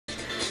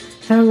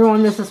Hello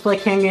everyone, this is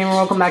Flickhan Gamer.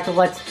 Welcome back to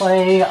Let's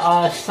Play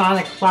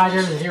Sonic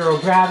Fighter Zero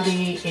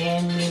Gravity.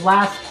 In the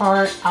last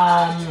part,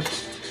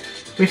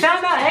 we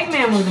found out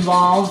Eggman was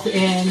involved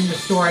in the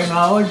story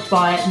mode,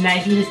 but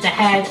that he was the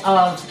head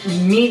of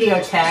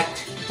Mediotech,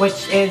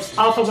 which is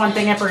also one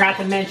thing I forgot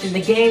to mention.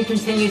 The game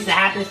continues to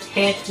have this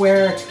hit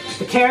where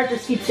the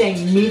characters keep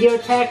saying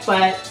Mediotech,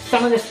 but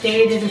some of the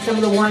stages and some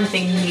of the ones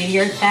say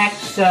Meteortech,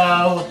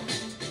 so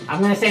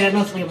I'm going to say that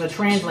mostly of a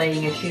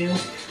translating issue.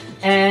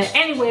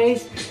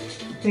 Anyways,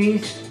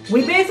 we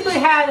basically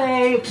had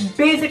a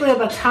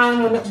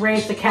time limit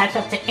race to catch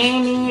up to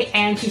Amy,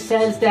 and she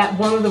says that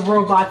one of the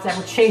robots that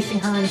were chasing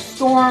her in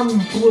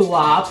Storm blew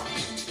up.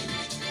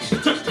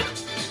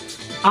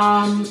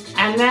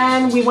 And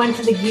then we went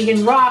to the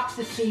Gigan Rocks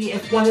to see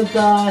if one of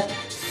the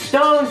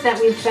stones that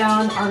we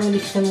found are going to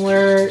be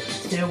similar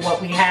to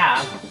what we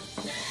have.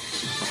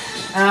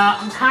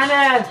 I'm kind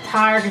of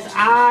tired because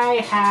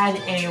I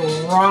had a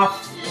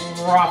rough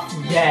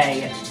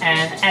day,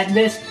 and at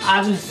this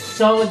I was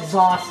so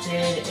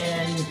exhausted,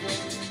 and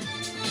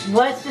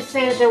let's just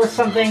say that there was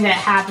something that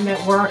happened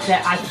at work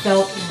that I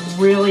felt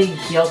really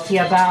guilty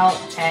about,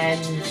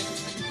 and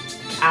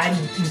I'm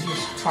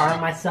just hard on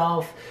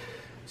myself.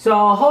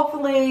 So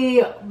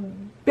hopefully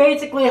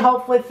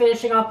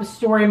finishing off the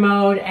story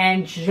mode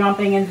and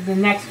jumping into the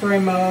next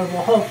story mode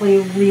will hopefully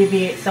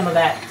alleviate some of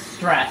that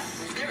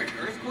stress. Is there an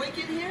earthquake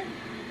in here?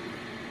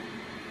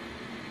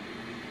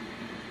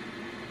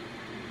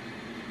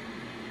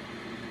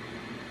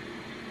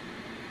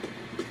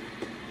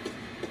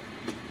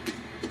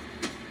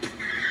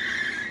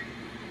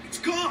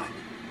 Gone!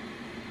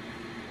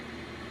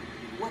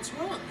 What's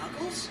wrong,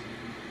 Knuckles?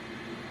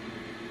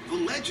 The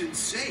legends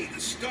say the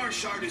star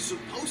shard is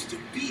supposed to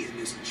be in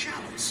this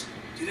chalice.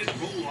 Did it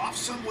roll off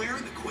somewhere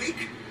in the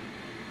quake?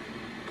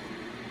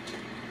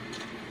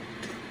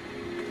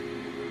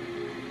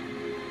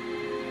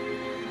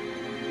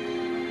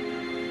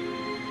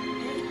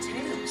 Hey,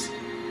 Tails,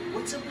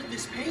 what's up with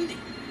this painting?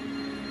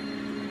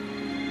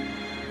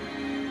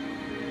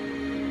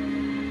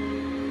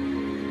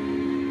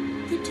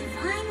 The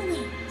Divine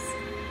Wings.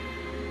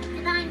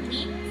 Divine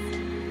Wings?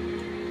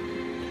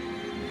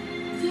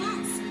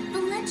 Yes, the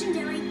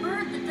legendary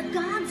bird that the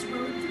gods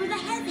rode through the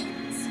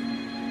heavens.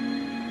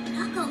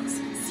 Knuckles,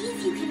 see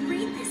if you can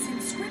read this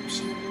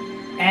inscription.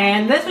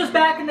 And this was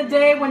back in the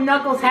day when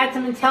Knuckles had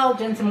some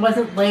intelligence and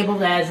wasn't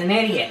labeled as an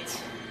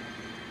idiot.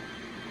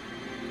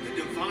 The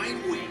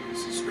divine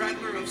wings,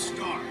 straddler of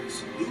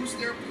stars, lose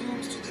their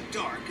plumes to the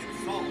dark and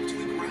fall to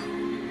the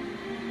ground.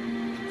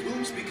 The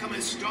plumes become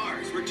as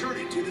stars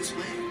returning to this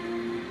land.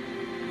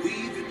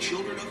 We, the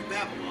children of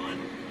Babylon.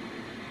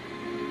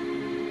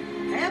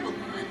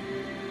 Babylon?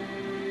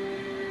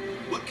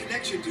 What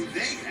connection do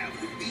they have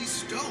with these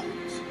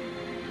stones?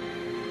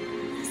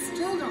 We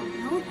still don't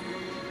know that.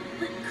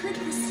 But could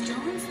the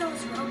stones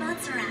those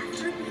robots are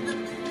after be the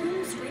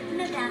plumes written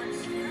about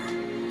here?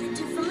 The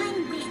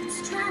Divine Wings,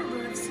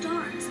 Straddler of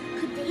Stars.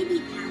 Could they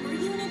be power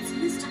units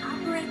used to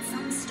operate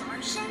some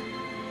starship?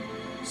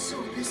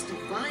 So this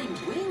Divine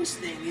Wings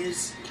thing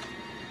is...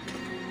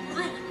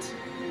 Right.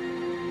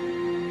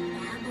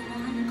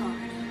 Babylon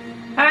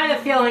Guardian. I had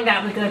a feeling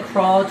that was going to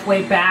crawl its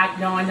way back,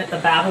 knowing that the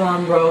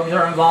Babylon rogues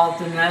are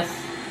involved in this.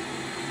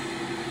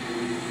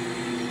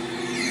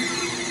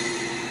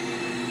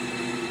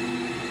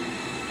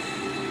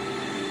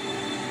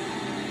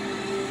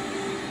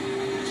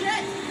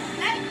 Jet!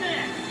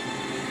 Eggman!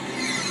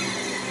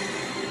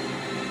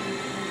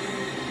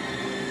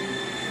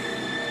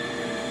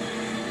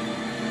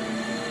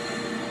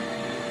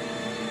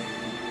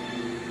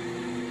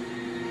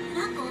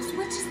 Knuckles,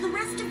 what does the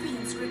rest of the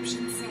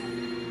inscription say?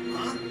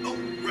 Huh? Oh,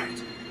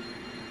 right.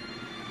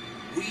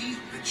 We,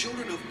 the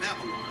children of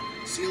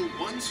Babylon, seal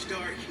one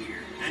star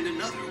here and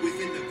another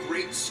within the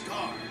great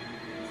star,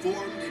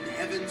 formed in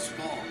heaven's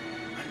fall,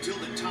 until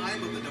the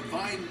time of the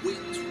divine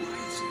wings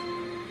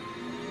rising.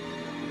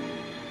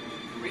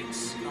 Great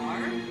star?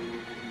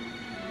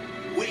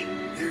 Wait,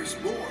 there's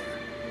more.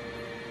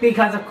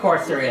 Because of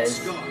course there Great is.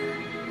 star,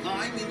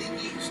 lying in the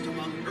east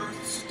among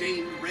earth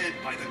stained red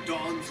by the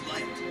dawn's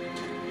light.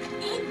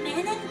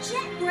 Eggman and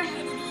Jet were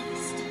headed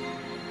east.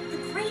 The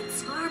Great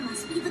Scar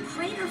must be the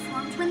crater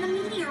formed when the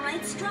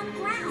meteorite struck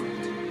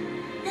ground.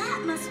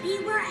 That must be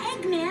where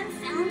Eggman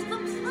found the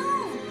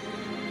plume.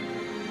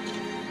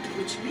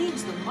 Which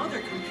means the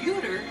mother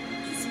computer...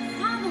 He's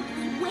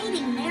probably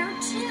waiting there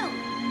too.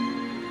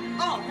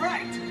 All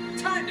right,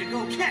 time to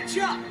go catch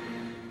up!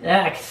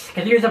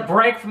 Could use a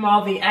break from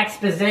all the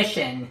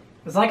exposition.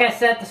 Because like I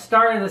said at the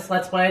start of this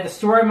Let's Play, the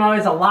story mode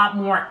is a lot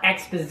more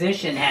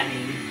exposition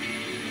heavy.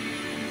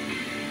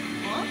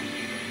 Huh?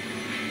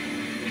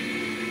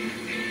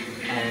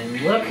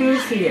 And look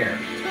who's here.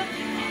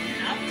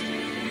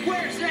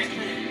 Where's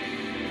Eggman?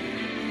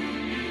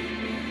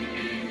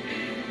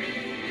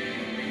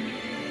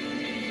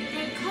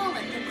 They call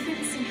it the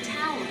Crimson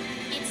Tower.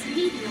 It's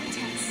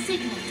Mediotech's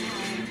signal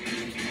tower.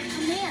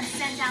 Command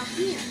sent out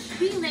here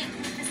relayed to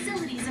the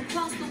facilities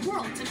across the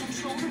world to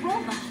control the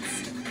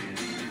robots.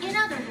 In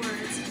other other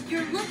words,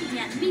 you're looking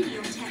at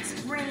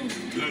Meteotech's brain.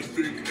 That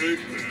big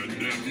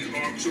Eggman nabbed the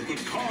arcs of the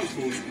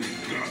cosmos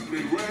we've gotten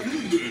and ran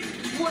in there.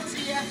 What's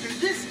he after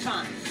this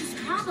time? He's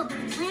probably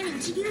planning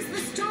to use the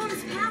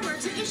stone's power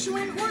to issue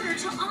an order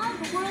to all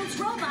the world's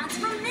robots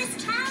from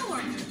this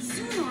tower.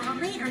 Sooner or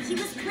later, he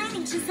was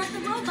planning to set the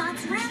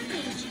robots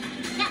rampaging.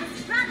 That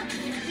was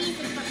probably the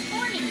reason for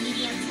forming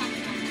Meteotech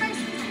in the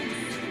first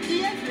place. The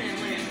Eggman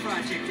Land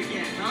project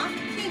again, huh?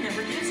 He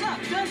never gives up,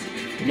 does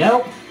he?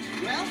 Nope.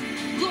 Well,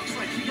 looks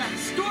like you gotta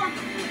storm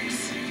the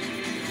place.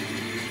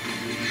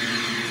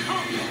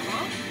 Oh,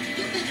 huh?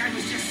 You think I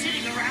was just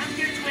sitting around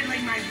here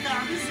twiddling my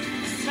thumbs?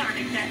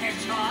 Sonic the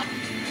Hedgehog.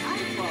 I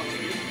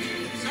followed you.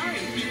 Sorry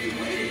to keep you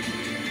waiting.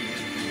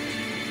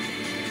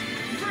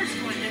 First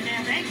one to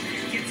nab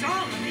Eggman gets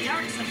all of the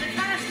arcs of the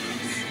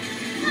cosmos.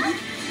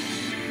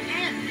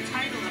 And the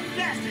title of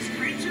fastest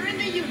creature in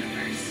the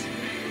universe.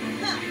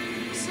 Huh.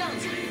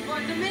 Sounds like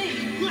fun to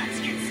me. Let's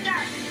get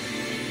started.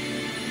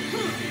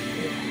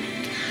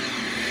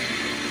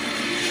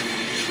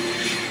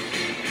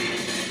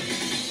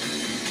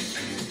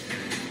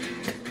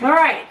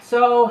 Alright,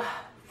 so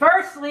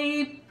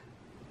firstly,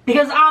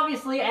 because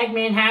obviously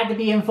Eggman had to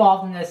be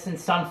involved in this in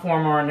some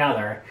form or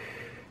another.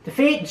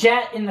 Defeat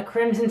Jet in the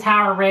Crimson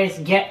Tower race,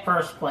 get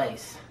first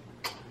place.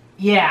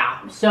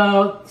 Yeah,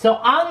 so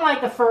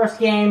unlike the first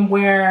game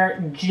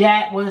where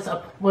Jet was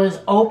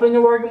open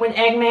to working with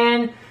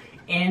Eggman,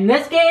 in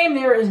this game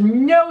there is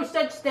no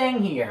such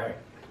thing here.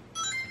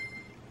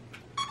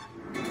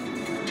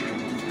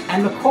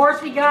 And the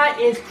course we got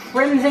is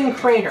Crimson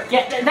Crater.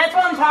 Yeah, that's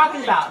what I'm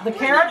talking about. The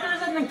characters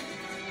in the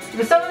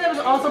something that was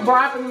also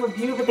brought up in the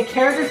review, but the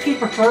characters keep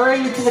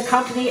referring to the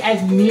company as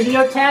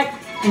Meteotech,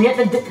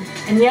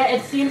 and yet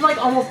it seems like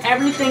almost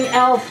everything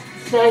else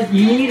says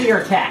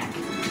Meteortech.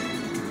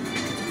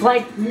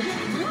 Like,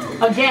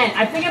 again,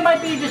 I think it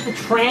might be just a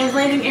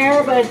translating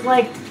error, but it's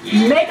like,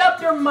 make up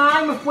your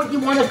mind with what you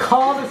want to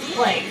call this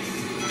place.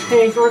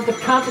 Okay, or the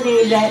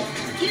company that...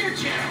 Gear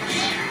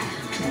challenge.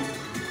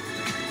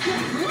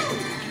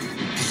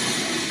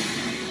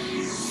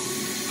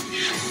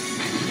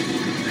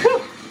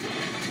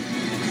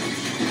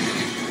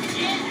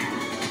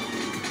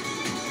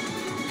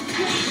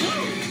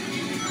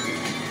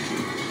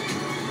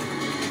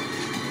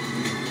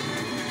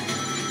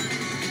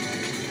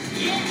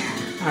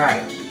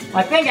 Alright.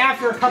 I think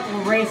after a couple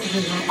of races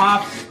and some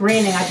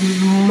off-screening, I'd be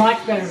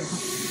much better.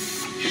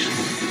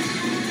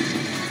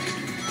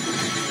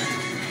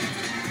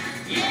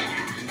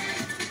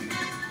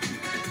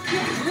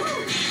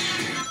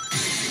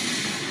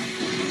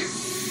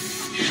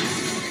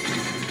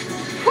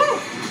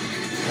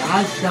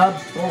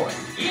 God's the boy.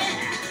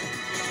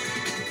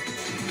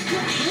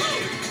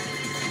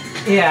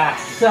 Yeah,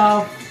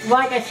 so,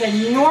 like I said,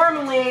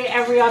 normally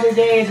every other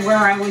day is where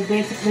I would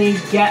basically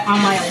get on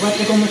my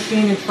elliptical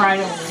machine and try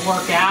to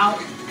work out,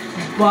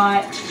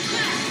 but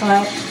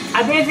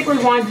I basically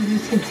wanted to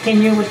just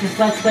continue with this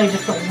Let's Play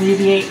just to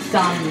alleviate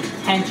some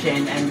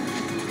tension, and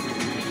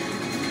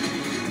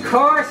of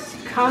course,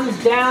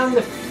 comes down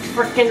to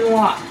frickin'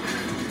 luck.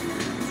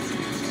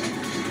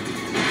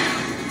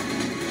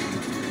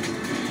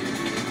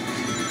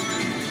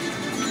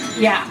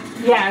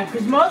 Yeah,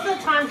 because most of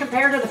the time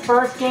compared to the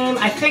first game,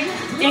 I think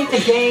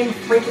the game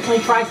frequently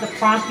tries to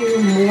prompt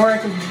you more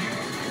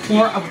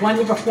of when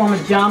to perform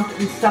a jump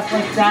and stuff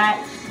like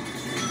that.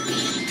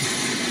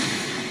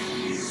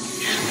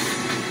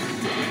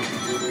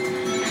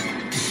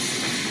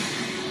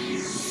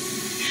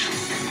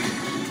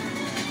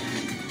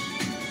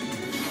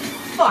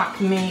 Fuck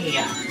me.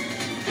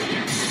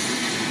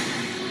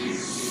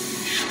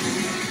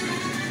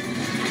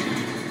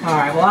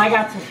 Alright, well I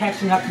got some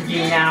catching up to do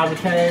now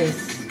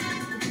because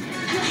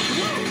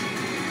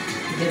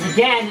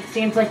again, it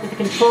seems like that the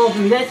controls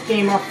in this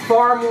game are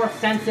far more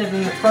sensitive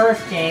than the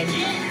first game.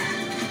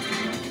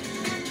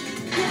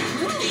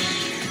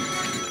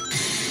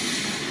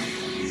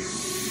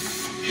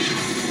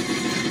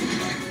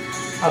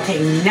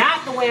 Okay,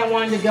 not the way I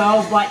wanted to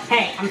go, but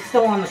hey, I'm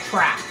still on the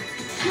track.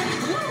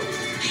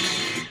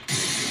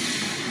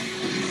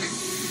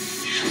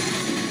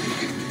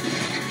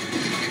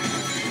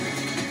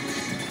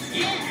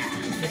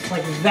 Just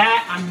like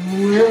that,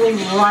 I'm really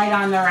right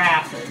on their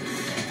asses.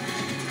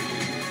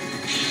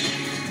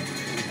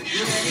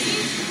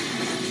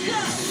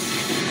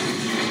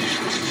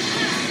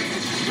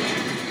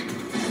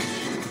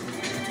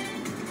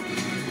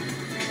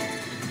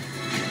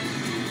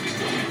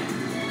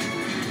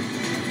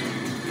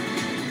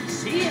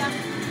 See ya.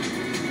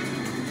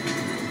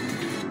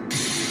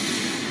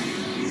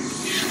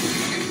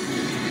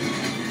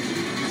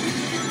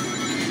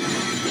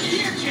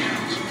 Gear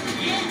challenge.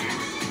 Yeah.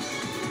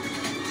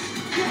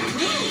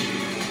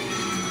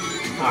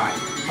 Alright,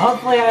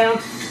 hopefully I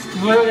don't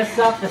screw this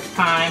up this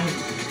time.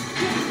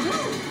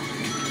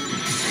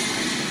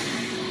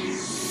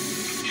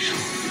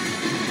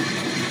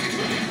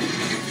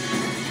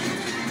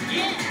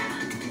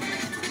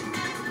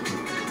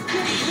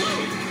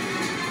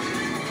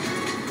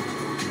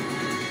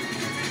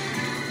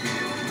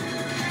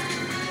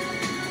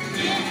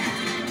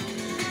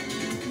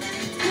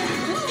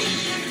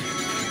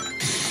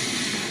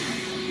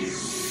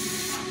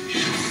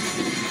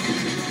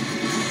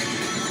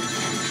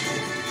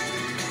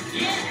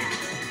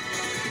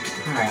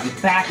 I'm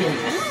back in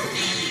this.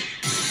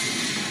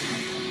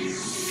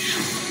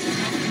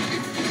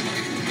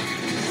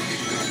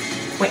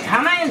 Wait, how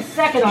am I in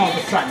second all of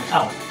a sudden?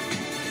 Oh.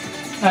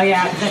 Oh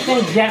yeah, because I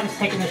think Jet was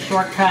taking the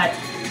shortcut.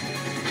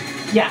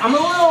 Yeah, I'm a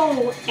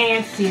little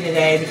antsy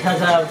today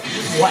because of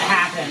what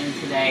happened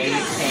today,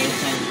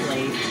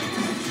 essentially.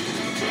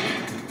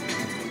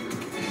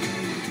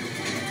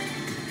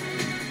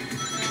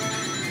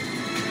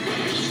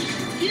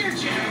 Gear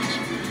change.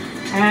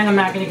 And I'm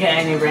not going to get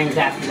any rings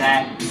after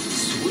that.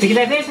 Because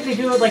I basically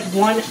do it like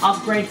one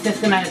upgrade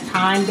system at a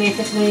time,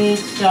 basically.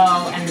 So,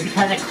 and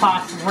because it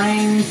costs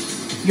rings,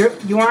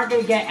 you aren't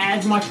going to get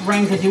as much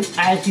rings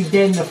as you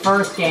did in the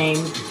first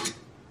game.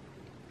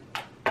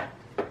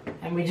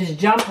 And we just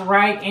jump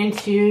right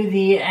into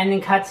the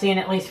ending cutscene,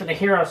 at least for the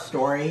hero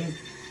story.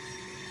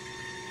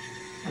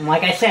 And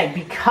like I said,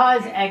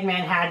 because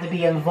Eggman had to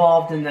be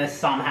involved in this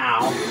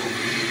somehow.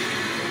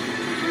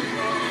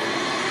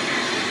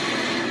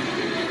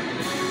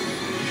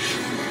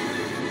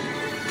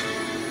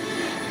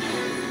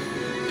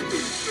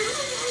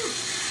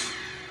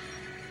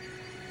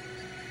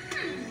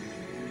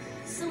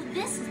 So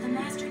this is the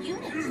master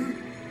unit.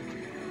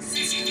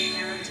 System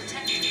error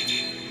detected.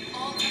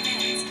 All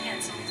commands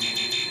cancelled.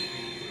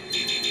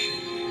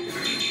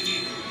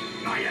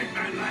 My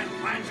Eggman land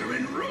plans are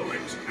in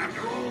ruins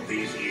after all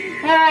these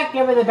years.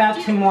 Give it about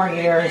 2 more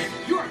years.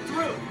 You're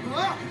through.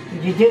 Huh?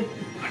 You do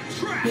A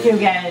trap.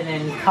 get it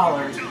in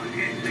colors. Done,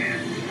 Eggman.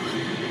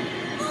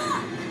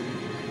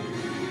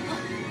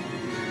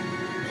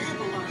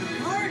 Babylon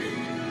party.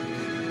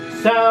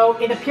 So,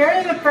 it appeared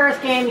in the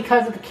first game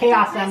because of the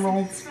Chaos The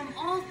Emeralds. residents from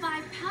all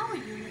 5 power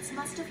units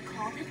must have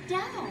called it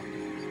down.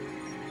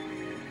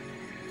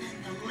 Then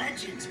the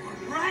legends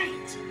were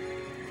right.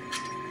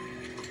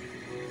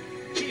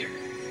 Here.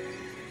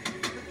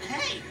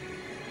 Hey,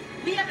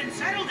 we haven't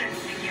settled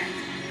anything yet.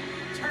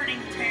 Turning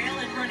tail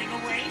and running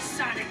away,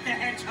 Sonic the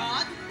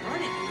Hedgehog.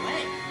 Running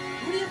away?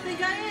 Who do you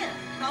think I am?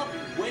 I'll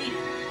be waiting.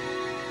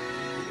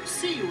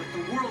 See you at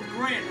the World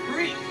Grand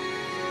Prix.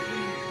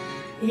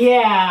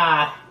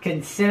 Yeah,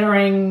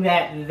 considering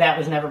that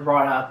was never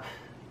brought up,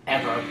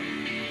 ever.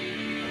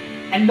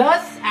 And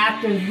thus,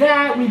 after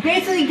that, we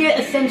basically get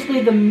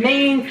essentially the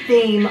main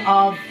theme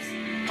of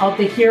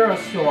the hero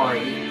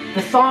story.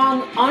 The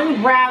song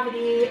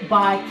Ungravity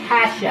by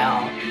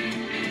Cashel.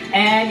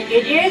 And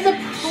it is a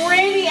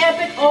pretty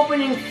epic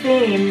opening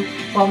theme.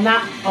 Well,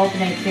 not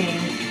opening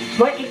theme.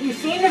 But if you've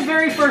seen the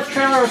very first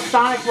trailer of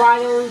Sonic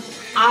Riders,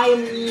 I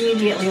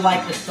immediately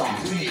like the song.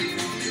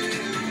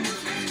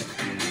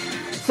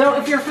 So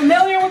if you're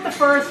familiar with the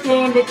first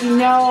game, that you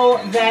know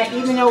that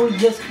even though we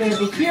just cleared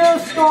the hero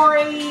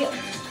story,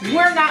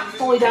 we're not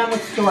fully done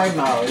with story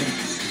mode.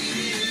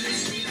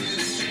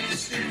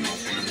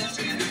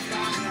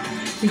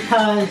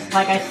 Because,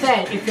 like I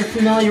said, if you're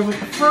familiar with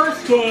the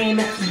first game,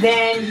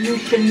 then you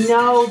should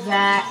know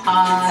that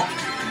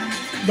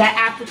that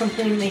after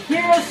completing the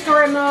hero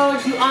story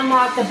mode, you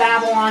unlock the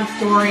Babylon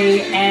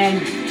story,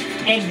 and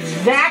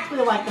exactly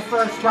like the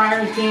first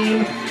Riders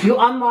game, you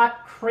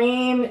unlock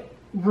Cream,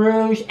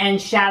 Rouge, and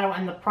Shadow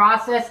in the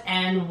process.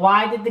 And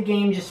why did the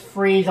game just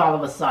freeze all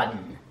of a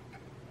sudden?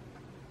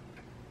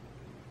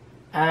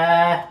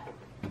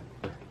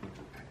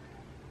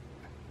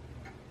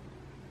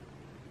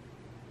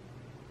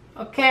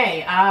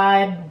 Okay,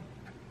 I'm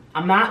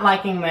not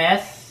liking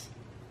this.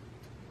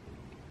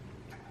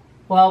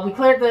 Well, we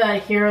cleared the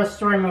hero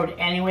story mode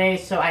anyway,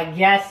 so I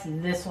guess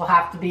this will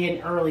have to be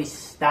an early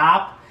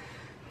stop.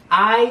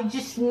 I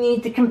just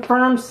need to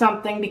confirm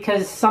something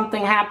because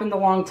something happened a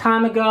long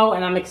time ago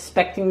and I'm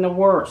expecting the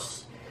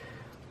worst.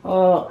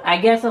 Well, I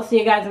guess I'll see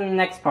you guys in the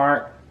next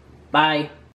part. Bye.